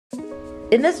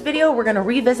In this video, we're gonna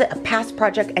revisit a past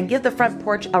project and give the front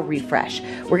porch a refresh.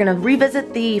 We're gonna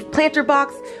revisit the planter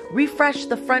box, refresh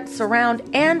the front surround,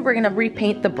 and we're gonna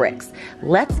repaint the bricks.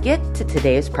 Let's get to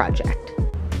today's project.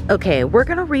 Okay, we're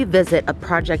gonna revisit a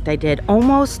project I did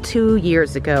almost 2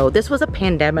 years ago. This was a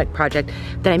pandemic project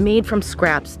that I made from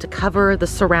scraps to cover the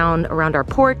surround around our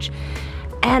porch.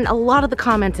 And a lot of the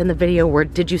comments in the video were,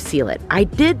 did you seal it? I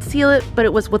did seal it, but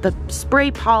it was with a spray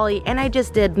poly, and I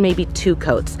just did maybe 2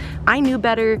 coats. I knew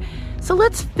better, so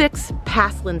let's fix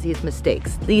past Lindsay's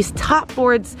mistakes. These top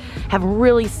boards have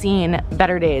really seen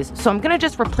better days, so I'm gonna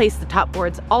just replace the top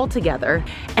boards altogether,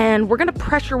 and we're gonna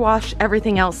pressure wash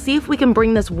everything else, see if we can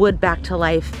bring this wood back to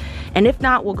life, and if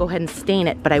not, we'll go ahead and stain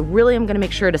it, but I really am gonna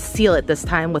make sure to seal it this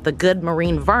time with a good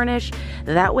marine varnish.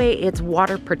 That way it's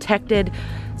water protected.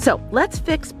 So let's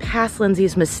fix past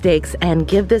Lindsay's mistakes and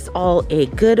give this all a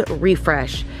good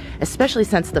refresh, especially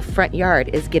since the front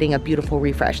yard is getting a beautiful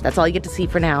refresh. That's all you get to see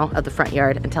for now of the front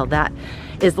yard until that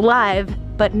is live.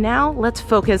 But now let's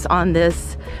focus on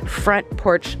this front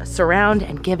porch surround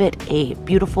and give it a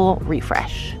beautiful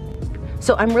refresh.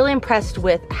 So I'm really impressed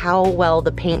with how well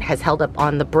the paint has held up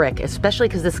on the brick, especially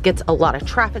because this gets a lot of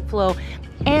traffic flow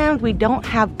and we don't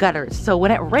have gutters. So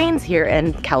when it rains here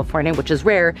in California, which is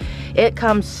rare, it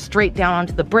comes straight down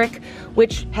onto the brick,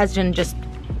 which has been just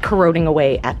corroding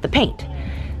away at the paint.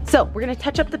 So we're gonna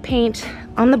touch up the paint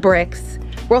on the bricks.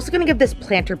 We're also gonna give this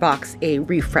planter box a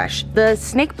refresh. The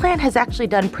snake plant has actually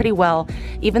done pretty well,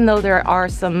 even though there are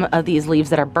some of these leaves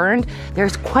that are burned.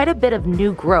 There's quite a bit of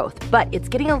new growth, but it's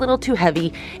getting a little too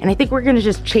heavy, and I think we're gonna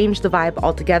just change the vibe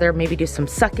altogether, maybe do some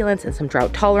succulents and some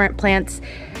drought tolerant plants.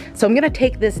 So I'm gonna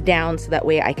take this down so that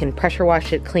way I can pressure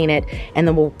wash it, clean it, and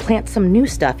then we'll plant some new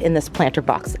stuff in this planter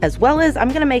box, as well as I'm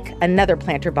gonna make another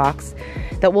planter box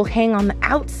that will hang on the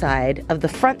outside of the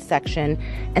front section,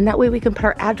 and that way we can put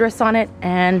our address on it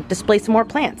and display some more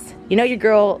plants. You know your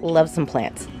girl loves some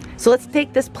plants. So let's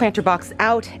take this planter box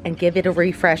out and give it a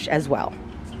refresh as well.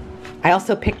 I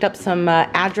also picked up some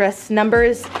address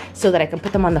numbers so that I can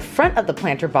put them on the front of the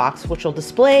planter box, which will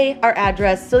display our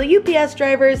address so the UPS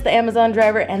drivers, the Amazon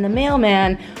driver, and the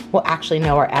mailman will actually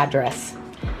know our address.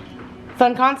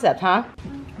 Fun concept, huh?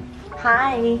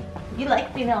 Hi. You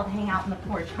like being able to hang out on the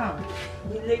porch, huh?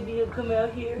 You like me to come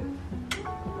out here?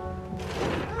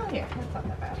 Oh, yeah, that's not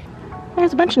that bad.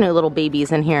 There's a bunch of new little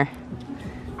babies in here.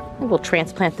 Maybe we'll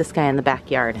transplant this guy in the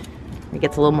backyard. He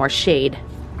gets a little more shade.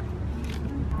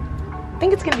 I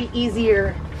think it's gonna be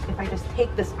easier if I just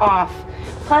take this off.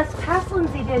 Plus, past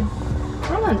Lindsay did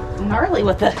kind of gnarly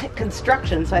with the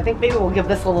construction, so I think maybe we'll give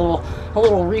this a little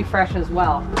refresh as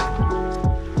well.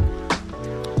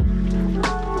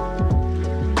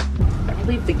 I'll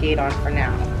leave the gate on for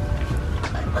now.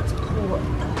 Let's pull it.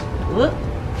 Whoop.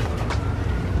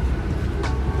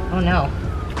 Oh no.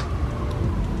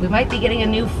 We might be getting a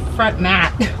new front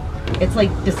mat. It's like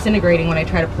disintegrating when I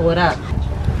try to pull it up.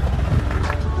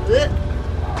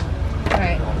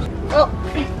 Alright. Well,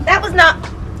 that was not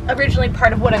originally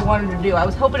part of what I wanted to do. I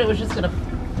was hoping it was just gonna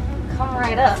come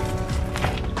right up.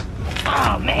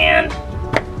 Oh man.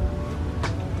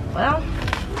 Well,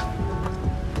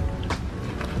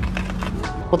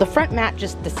 the front mat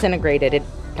just disintegrated.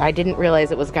 I didn't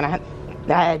realize it was gonna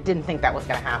I didn't think that was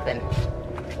gonna happen.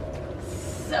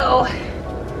 So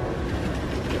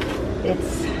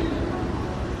this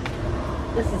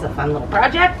is a fun little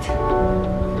project.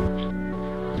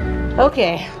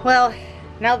 Okay, well,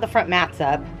 now that the front mat's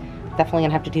up, definitely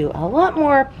gonna have to do a lot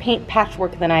more paint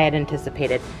patchwork than I had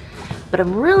anticipated. But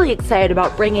I'm really excited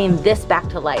about bringing this back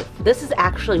to life. This is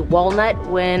actually walnut.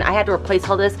 When I had to replace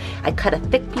all this, I cut a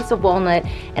thick piece of walnut,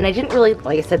 and I didn't really,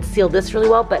 like I said, seal this really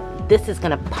well, but this is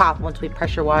gonna pop once we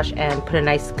pressure wash and put a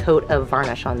nice coat of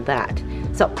varnish on that.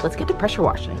 So let's get to pressure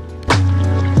washing.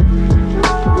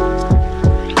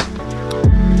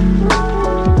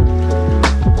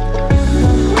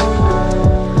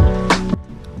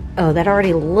 Oh, that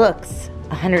already looks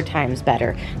 100 times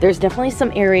better. There's definitely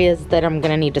some areas that I'm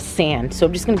gonna need to sand, so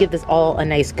I'm just gonna give this all a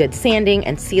nice good sanding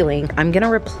and sealing. I'm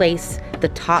gonna replace the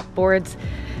top boards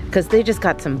because they just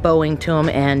got some bowing to them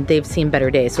and they've seen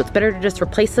better days. So it's better to just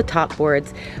replace the top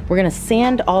boards. We're gonna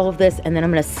sand all of this and then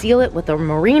I'm gonna seal it with a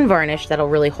marine varnish that'll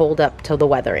really hold up to the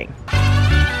weathering.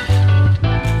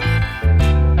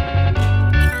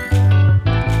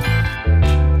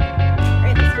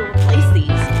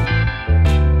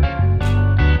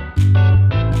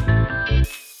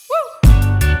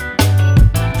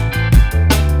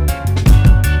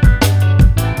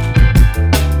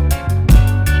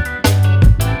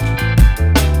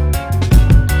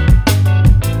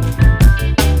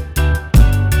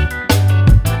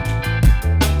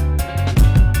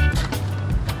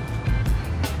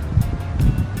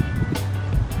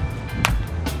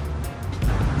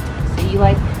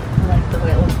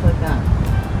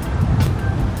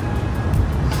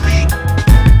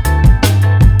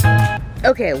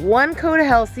 one coat of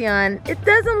Halcyon. It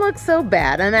doesn't look so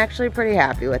bad. I'm actually pretty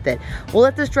happy with it. We'll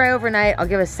let this dry overnight. I'll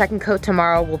give it a second coat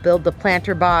tomorrow. We'll build the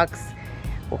planter box.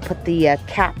 We'll put the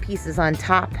cap pieces on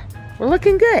top. We're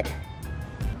looking good.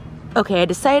 Okay, I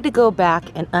decided to go back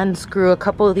and unscrew a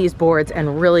couple of these boards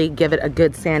and really give it a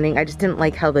good sanding. I just didn't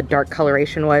like how the dark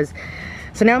coloration was.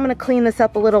 So now I'm gonna clean this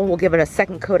up a little. We'll give it a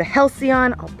second coat of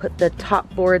Halcyon. I'll put the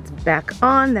top boards back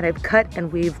on that I've cut,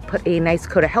 and we've put a nice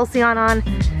coat of Halcyon on.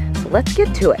 So let's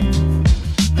get to it.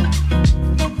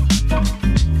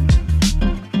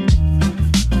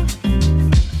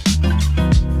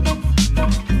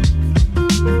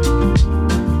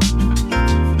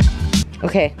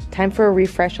 Okay, time for a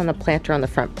refresh on the planter on the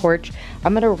front porch.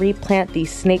 I'm gonna replant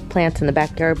these snake plants in the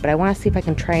backyard, but I wanna see if I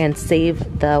can try and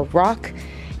save the rock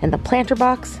and the planter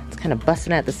box. It's kind of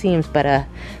busting at the seams, but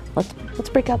let's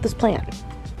break out this plant.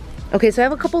 Okay, so I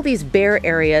have a couple of these bare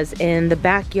areas in the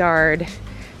backyard.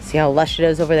 See how lush it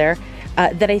is over there?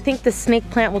 That I think the snake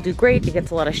plant will do great. It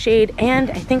gets a lot of shade, and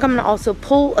I think I'm gonna also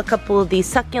pull a couple of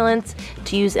these succulents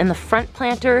to use in the front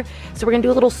planter. So we're gonna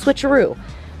do a little switcheroo.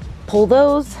 Pull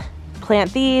those,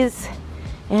 plant these,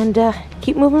 and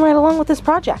keep moving right along with this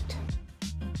project.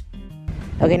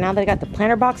 Okay, now that I got the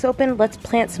planter box open, let's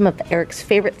plant some of Eric's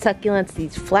favorite succulents,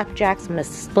 these flapjacks. I'm gonna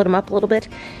split them up a little bit,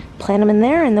 plant them in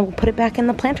there, and then we'll put it back in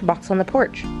the planter box on the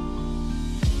porch.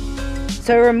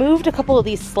 So I removed a couple of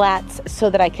these slats so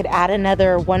that I could add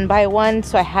another 1x1,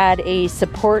 so I had a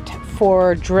support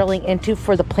for drilling into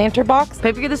for the planter box. But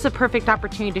I figured this is a perfect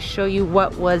opportunity to show you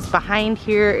what was behind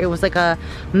here. It was like a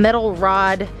metal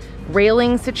rod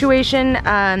railing situation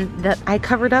that I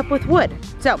covered up with wood.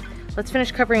 So let's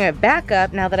finish covering it back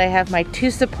up now that I have my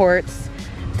two supports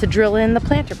to drill in the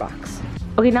planter box.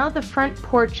 Okay, now that the front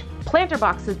porch planter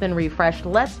box has been refreshed,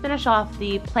 let's finish off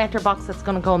the planter box that's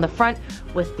gonna go in the front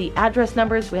with the address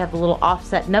numbers. We have the little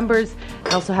offset numbers.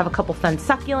 I also have a couple fun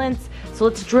succulents. So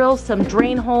let's drill some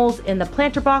drain holes in the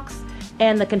planter box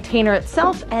and the container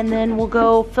itself, and then we'll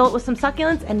go fill it with some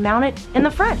succulents and mount it in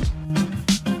the front.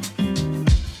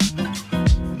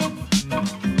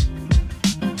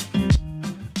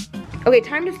 Okay,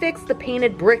 time to fix the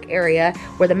painted brick area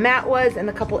where the mat was and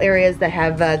the couple areas that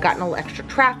have gotten a little extra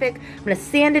traffic. I'm gonna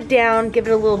sand it down, give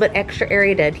it a little bit extra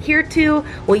area to adhere to.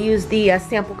 We'll use the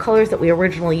sample colors that we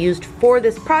originally used for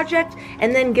this project,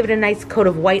 and then give it a nice coat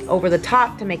of white over the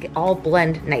top to make it all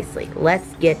blend nicely.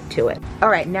 Let's get to it. All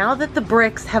right, now that the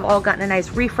bricks have all gotten a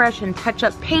nice refresh and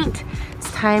touch-up paint,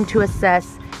 it's time to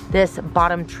assess this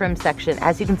bottom trim section.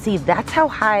 As you can see, that's how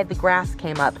high the grass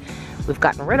came up. We've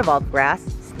gotten rid of all the grass.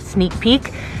 Sneak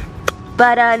peek,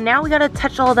 but now we gotta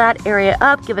touch all that area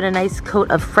up, give it a nice coat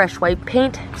of fresh white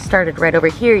paint. Started right over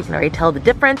here, you can already tell the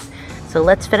difference. So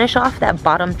let's finish off that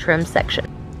bottom trim section.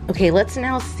 Okay, let's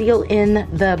now seal in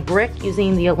the brick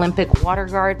using the Olympic water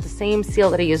guard, the same seal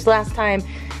that I used last time.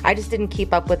 I just didn't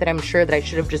keep up with it. I'm sure that I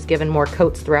should have just given more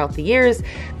coats throughout the years,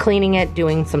 cleaning it,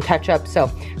 doing some touch-ups. So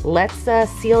let's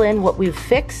seal in what we've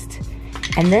fixed,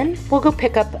 and then we'll go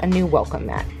pick up a new welcome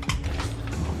mat.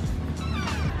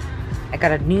 I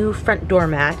got a new front door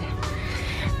mat.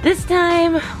 This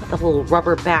time with a little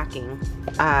rubber backing.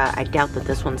 I doubt that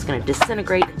this one's gonna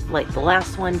disintegrate like the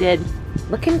last one did.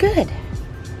 Looking good.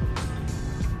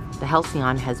 The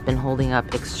Halcyon has been holding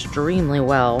up extremely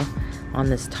well on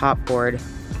this top board.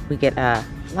 We get a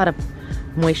lot of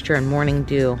moisture and morning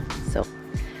dew, so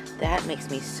that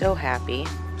makes me so happy.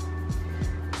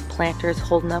 Planter's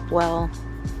holding up well.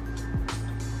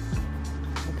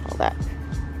 Look at all that.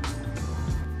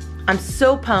 I'm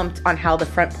so pumped on how the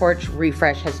front porch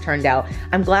refresh has turned out.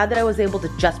 I'm glad that I was able to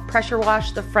just pressure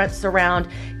wash the front surround,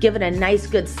 give it a nice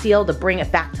good seal to bring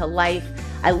it back to life.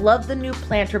 I love the new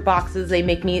planter boxes. They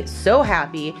make me so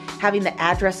happy. Having the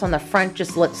address on the front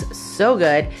just looks so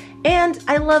good. And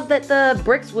I love that the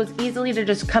bricks was easily to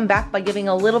just come back by giving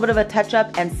a little bit of a touch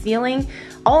up and sealing.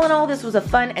 All in all, this was a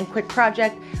fun and quick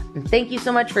project. And thank you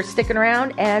so much for sticking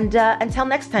around. And until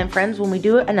next time, friends, when we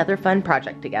do another fun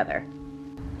project together.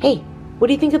 Hey, what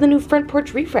do you think of the new front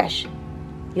porch refresh?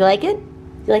 You like it?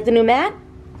 You like the new mat?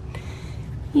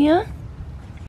 Yeah?